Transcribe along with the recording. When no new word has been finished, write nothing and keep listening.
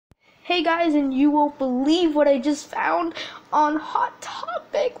Hey guys, and you won't believe what I just found on Hot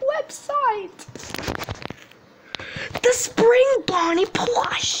Topic website. The Spring Bonnie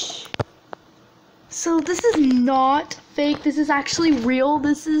plush. So this is not fake. This is actually real.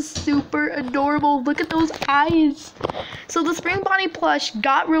 This is super adorable. Look at those eyes. So the Spring Bonnie plush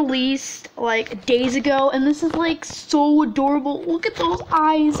got released like days ago, and this is like so adorable. Look at those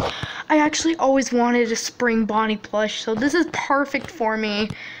eyes. I actually always wanted a Spring Bonnie plush, so this is perfect for me.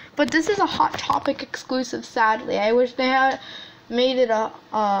 But this is a Hot Topic exclusive, sadly. I wish they had made it a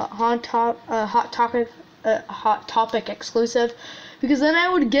Hot Topic exclusive, because then I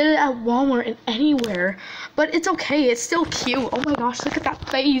would get it at Walmart and anywhere. But it's okay, it's still cute. Oh my gosh, look at that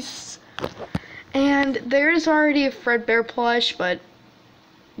face. And there's already a Fredbear plush, but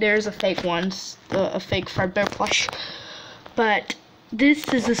there's a fake one, a fake Fredbear plush. But this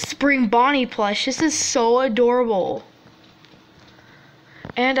is a Spring Bonnie plush. This is so adorable.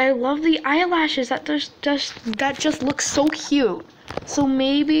 And I love the eyelashes. That just looks so cute. So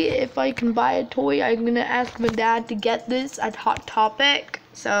maybe if I can buy a toy, I'm gonna ask my dad to get this at Hot Topic.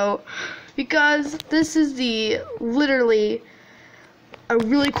 So, because this is literally a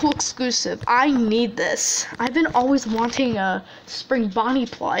really cool exclusive. I need this. I've been always wanting a Spring Bonnie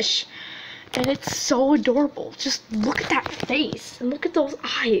plush, and it's so adorable. Just look at that face and look at those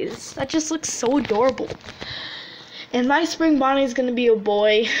eyes. That just looks so adorable. And my Spring Bonnie is gonna be a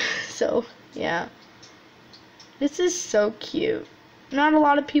boy, so yeah. This is so cute. Not a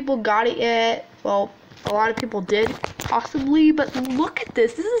lot of people got it yet. Well, a lot of people did, possibly, but look at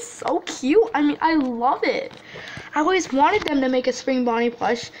this. This is so cute. I mean, I love it. I always wanted them to make a Spring Bonnie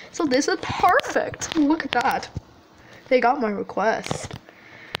plush, so this is perfect. Look at that. They got my request.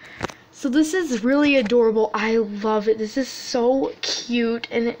 So this is really adorable. I love it. This is so cute,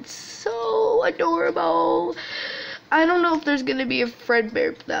 and it's so adorable. I don't know if there's gonna be a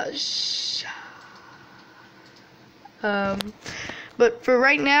Fredbear plush. But for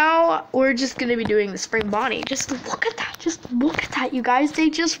right now, we're just gonna be doing the Spring Bonnie. Just look at that. Just look at that, you guys. They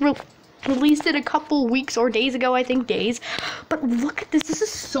just released it a couple weeks or days ago, I think days. But look at this. This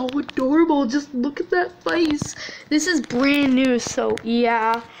is so adorable. Just look at that face. This is brand new, so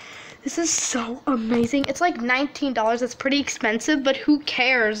yeah. This is so amazing. It's like $19. That's pretty expensive, but who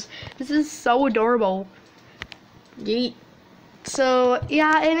cares? This is so adorable. Yeet. So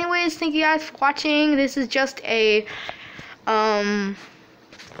yeah, anyways, thank you guys for watching. This is just a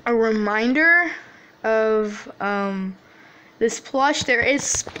reminder of this plush. There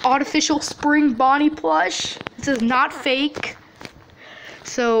is artificial Spring Bonnie plush. This is not fake.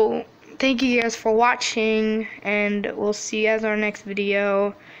 So thank you guys for watching, and we'll see you guys in our next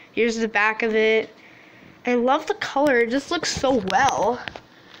video. Here's the back of it. I love the color. It just looks so well.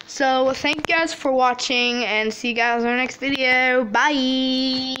 So thank you guys for watching, and see you guys in our next video.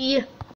 Bye!